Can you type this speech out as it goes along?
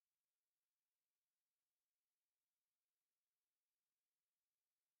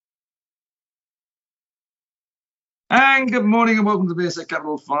And good morning and welcome to BSA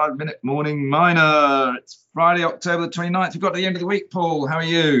Capital 5-Minute Morning Miner. It's Friday, October the 29th. We've got to the end of the week, Paul. How are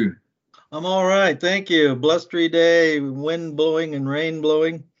you? I'm all right, thank you. Blustery day, wind blowing and rain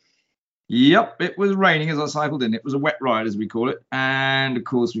blowing. Yep, it was raining as I cycled in. It was a wet ride, as we call it. And, of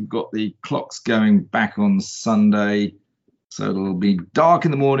course, we've got the clocks going back on Sunday. So it'll be dark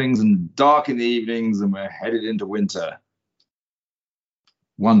in the mornings and dark in the evenings, and we're headed into winter.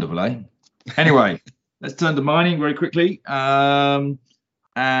 Wonderful, eh? Anyway. Let's turn to mining very quickly. And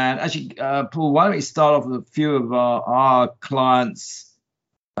actually, Paul, why don't we start off with a few of our clients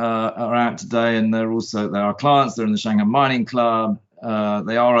are out today, and they're our clients. They're in the Shanghai Mining Club.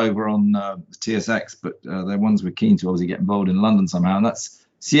 They are over on TSX, but they're ones we're keen to obviously get involved in London somehow. And that's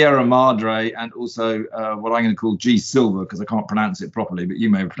Sierra Madre and also what I'm going to call G Silver, because I can't pronounce it properly, but you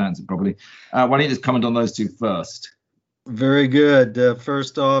may pronounce it properly. Why don't you just comment on those two first? Very good.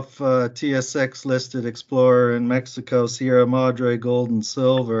 First off, TSX listed explorer in Mexico, Sierra Madre Gold and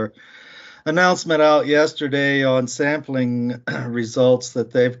Silver. Announcement out yesterday on sampling results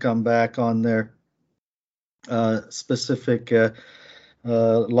that they've come back on their specific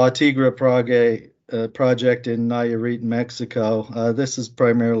La Tigra project in Nayarit, Mexico. This is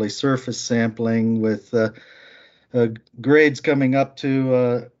primarily surface sampling with grades coming up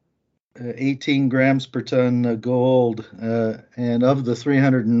to 18 grams per ton gold, and of the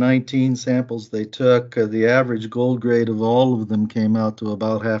 319 samples they took, the average gold grade of all of them came out to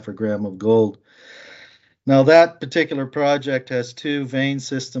about half a gram of gold. Now that particular project has two vein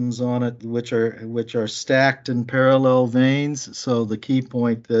systems on it, which are stacked in parallel veins. So the key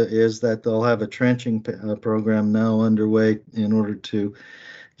point is that they'll have a trenching program now underway in order to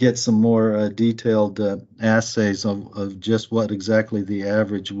get some more detailed assays of just what exactly the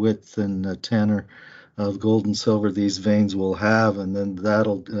average width and tenor of gold and silver these veins will have, and then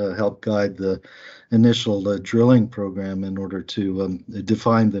that'll help guide the initial drilling program in order to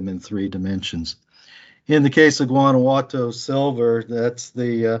define them in 3 dimensions. In the case of Guanajuato Silver, that's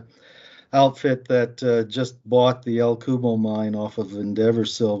the outfit that just bought the El Cubo mine off of Endeavor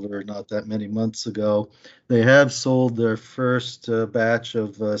Silver not that many months ago. They have sold their first batch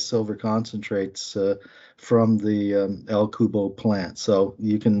of silver concentrates from the El Cubo plant. So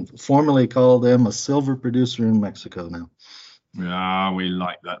you can formally call them a silver producer in Mexico now. Yeah, we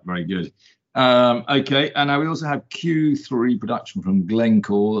like that. Very good. Okay, and now we also have Q3 production from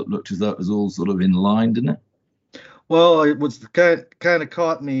Glencore that looked as though it was all sort of in line, didn't it? Well, it was kind of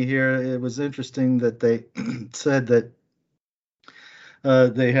caught me here. It was interesting that they said that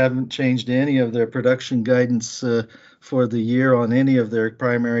they haven't changed any of their production guidance for the year on any of their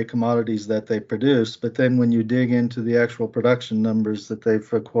primary commodities that they produce. But then when you dig into the actual production numbers that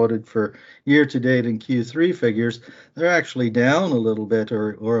they've quoted for year to date and Q3 figures, they're actually down a little bit,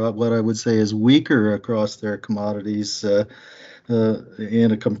 or what I would say is weaker across their commodities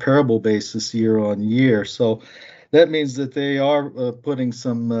in a comparable basis year on year. So that means that they are putting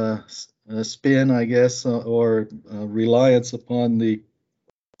some spin, I guess, or reliance upon the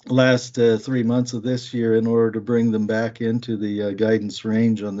last 3 months of this year in order to bring them back into the guidance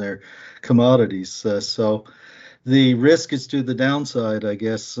range on their commodities. So the risk is to the downside, I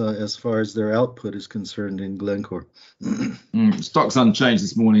guess, as far as their output is concerned in Glencore. Stock's unchanged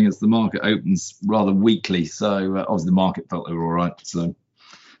this morning as the market opens rather weakly. So obviously the market felt they were all right. So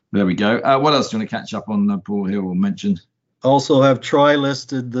there we go. What else do you want to catch up on, Paul, here or mention? Also have Troy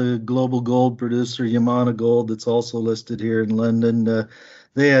listed, the global gold producer, Yamana Gold, that's also listed here in London.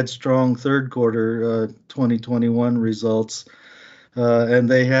 They had strong third quarter 2021 results, and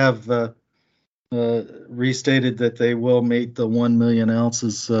they have restated that they will meet the 1 million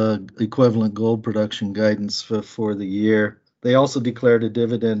ounces equivalent gold production guidance for the year. They also declared a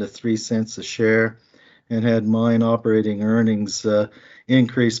dividend of 3 cents a share and had mine operating earnings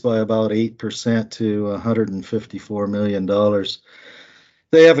increased by about 8% to $154 million.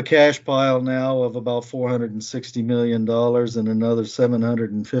 They have a cash pile now of about $460 million and another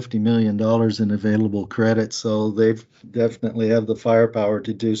 $750 million in available credit. So they've definitely have the firepower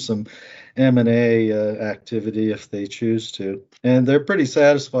to do some M&A activity if they choose to. And they're pretty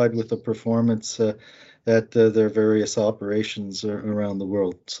satisfied with the performance at their various operations around the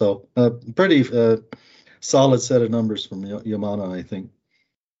world. So pretty solid set of numbers from Yamana, I think.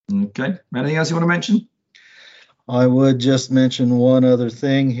 Okay. Anything else you want to mention? I would just mention one other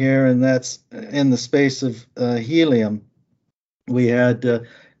thing here, and that's in the space of helium. We had a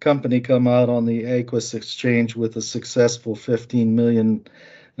company come out on the Aquis exchange with a successful 15 million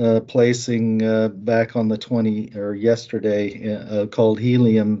placing back on the yesterday called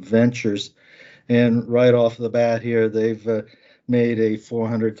Helium Ventures. And right off the bat here, they've made a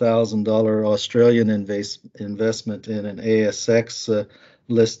 $400,000 Australian investment in an ASX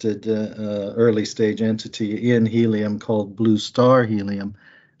listed early stage entity in helium called Blue Star Helium,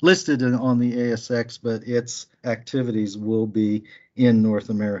 listed on the ASX, but its activities will be in North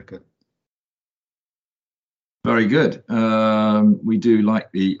America. Very good. We do like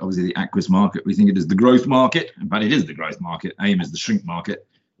obviously the Aquis market. We think it is the growth market. In fact, it is the growth market. AIM is the shrink market.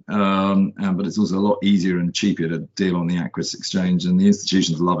 But it's also a lot easier and cheaper to deal on the Aquis exchange, and the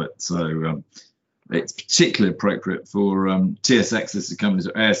institutions love it. So it's particularly appropriate for TSX listed companies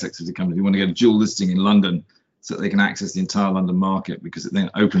or ASX listed companies who want to get a dual listing in London so that they can access the entire London market, because it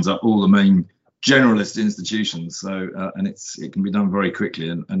then opens up all the main generalist institutions. So and it can be done very quickly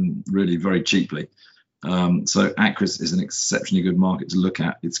and really very cheaply. So Aquis is an exceptionally good market to look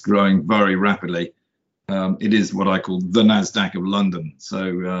at. It's growing very rapidly. It is what I call the NASDAQ of London,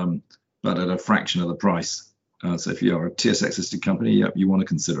 so but at a fraction of the price. So if you are a TSX listed company, you want to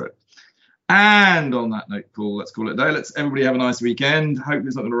consider it. And on that note, Paul, let's call it a day. Let's everybody have a nice weekend. Hope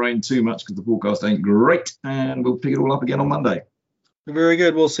it's not going to rain too much because the forecast ain't great, and we'll pick it all up again on Monday. Very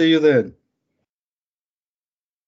good. We'll see you then.